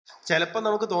ചിലപ്പോൾ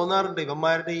നമുക്ക് തോന്നാറുണ്ട്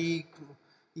ഇവന്മാരുടെ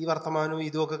ഈ വർത്തമാനവും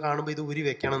ഇതുമൊക്കെ കാണുമ്പോൾ ഇത് ഊരി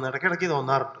വെക്കണം എന്ന് ഇടയ്ക്കിടയ്ക്ക്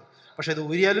തോന്നാറുണ്ട്. പക്ഷെ ഇത്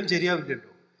ഊരിയാലും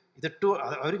ശരിയാവില്ലല്ലോ. ഇതിട്ടു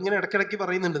അവരിങ്ങനെ ഇടയ്ക്കിടയ്ക്ക്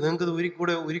പറയുന്നുണ്ട് നിങ്ങൾക്ക് ഇത്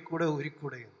ഊരിക്കൂടെ ഊരിക്കൂടെ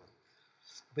ഊരിക്കൂടെ എന്ന്.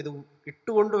 അപ്പൊ ഇത്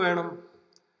ഇട്ടുകൊണ്ട് വേണം.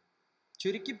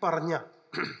 ചുരുക്കി പറഞ്ഞ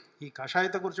ഈ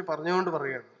കഷായത്തെക്കുറിച്ച് പറഞ്ഞുകൊണ്ട്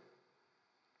പറയുകയാണ്,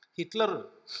 ഹിറ്റ്ലർ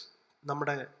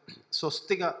നമ്മുടെ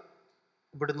സ്വസ്തിക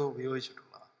ഇവിടുന്ന്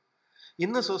ഉപയോഗിച്ചിട്ടുള്ളതാണ്.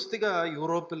 ഇന്ന് സ്വസ്തിക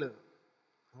യൂറോപ്പിൽ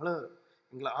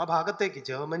നിങ്ങൾ ആ ഭാഗത്തേക്ക്,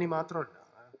 ജർമ്മനി മാത്രമല്ല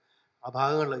ആ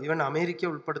ഭാഗങ്ങളിൽ, ഈവൻ അമേരിക്ക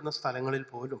ഉൾപ്പെടുന്ന സ്ഥലങ്ങളിൽ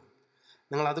പോലും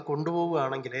നിങ്ങൾ അത്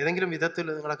കൊണ്ടുപോവുകയാണെങ്കിൽ ഏതെങ്കിലും വിധത്തിൽ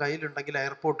നിങ്ങളുടെ കയ്യിലുണ്ടെങ്കിൽ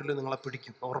എയർപോർട്ടിൽ നിങ്ങളെ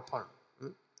പിടിക്കും, ഉറപ്പാണ്.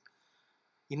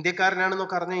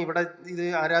 ഇന്ത്യക്കാരനാണെന്നൊക്കെ അറിഞ്ഞാൽ ഇവിടെ ഇത്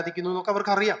ആരാധിക്കുന്നു എന്നൊക്കെ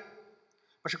അവർക്കറിയാം.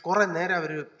 പക്ഷെ കുറെ നേരം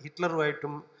അവർ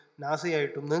ഹിറ്റ്ലറുമായിട്ടും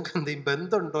നാസിയായിട്ടും നിങ്ങൾക്ക് എന്തെങ്കിലും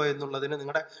ബന്ധമുണ്ടോ എന്നുള്ളതിന്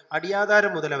നിങ്ങളുടെ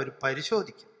അടിയാധാരം മുതൽ അവർ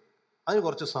പരിശോധിക്കും. അതിന്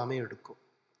കുറച്ച് സമയം എടുക്കും.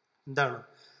 എന്താണ്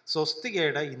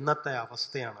സ്വസ്തികയുടെ ഇന്നത്തെ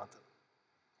അവസ്ഥയാണത്.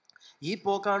 ഈ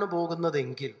പോക്കാണ്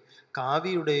പോകുന്നതെങ്കിൽ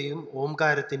കാവിയുടെയും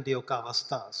ഓംകാരത്തിൻ്റെയും ഒക്കെ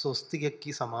അവസ്ഥ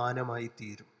സ്വസ്തികയ്ക്ക് സമാനമായി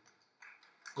തീരും.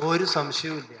 ഒരു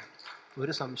സംശയവുമില്ല,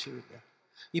 ഒരു സംശയവുമില്ല.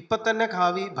 ഇപ്പൊ തന്നെ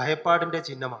കാവി ഭയപ്പാടിന്റെ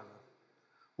ചിഹ്നമാണ്.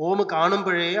 ഓം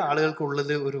കാണുമ്പോഴേ ആളുകൾക്കുള്ളിൽ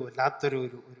ഒരു വല്ലാത്തൊരു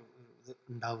ഒരു ഇത്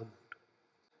ഉണ്ടാവുന്നുണ്ട്.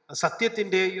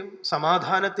 സത്യത്തിൻ്റെയും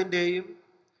സമാധാനത്തിൻ്റെയും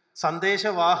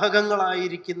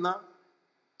സന്ദേശവാഹകങ്ങളായിരിക്കുന്ന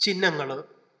ചിഹ്നങ്ങൾ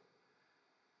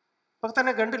ഇപ്പൊ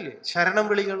തന്നെ കണ്ടില്ലേ? ശരണം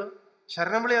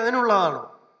വിളി അതിനുള്ളതാണോ?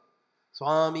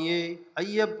 സ്വാമിയേ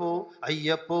അയ്യപ്പോ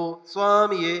അയ്യപ്പോ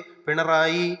സ്വാമിയേ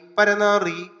പിണറായി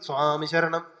പരനാറി സ്വാമി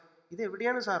ശരണം. ഇത്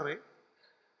എവിടെയാണ് സാറേ?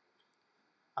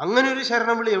 അങ്ങനെ ഒരു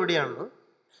ശരണം വിളി എവിടെയാണ്?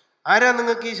 ആരാ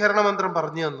നിങ്ങൾക്ക് ഈ ശരണമന്ത്രം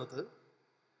പറഞ്ഞു തന്നത്?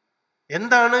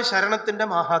 എന്താണ് ശരണത്തിന്റെ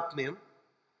മാഹാത്മ്യം?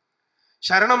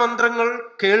 ശരണമന്ത്രങ്ങൾ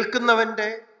കേൾക്കുന്നവന്റെ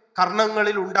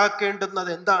കർണങ്ങളിൽ ഉണ്ടാക്കേണ്ടുന്നത്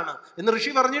എന്താണ് എന്ന്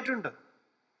ഋഷി പറഞ്ഞിട്ടുണ്ട്.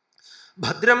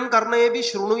 ഭദ്രം കർണേഭി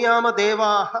ശൃണുയാമ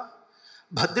ദേവാഹ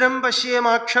ഭദ്രം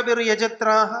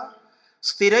പശ്യേമാക്ഷഭിർയജത്രാഹ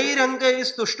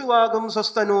സ്ഥിരൈരംഗൈസ്തുഷ്ടുവാകും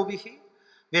സ്വസ്തനൂഭിഃ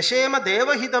വ്യശേമ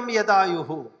ദേവഹിതം യദായുഃ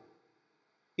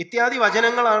ഇത്യാദി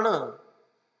വചനങ്ങളാണ്.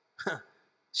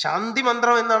 ശാന്തി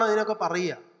മന്ത്രം എന്നാണ് അതിനൊക്കെ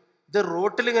പറയുക. ഇത്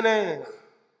റോട്ടിലിങ്ങനെ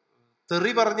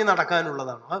തെറി പറഞ്ഞ്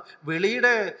നടക്കാനുള്ളതാണ്. ആ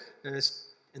വിളിയുടെ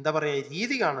എന്താ പറയുക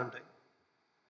രീതി കാണണ്ടേ?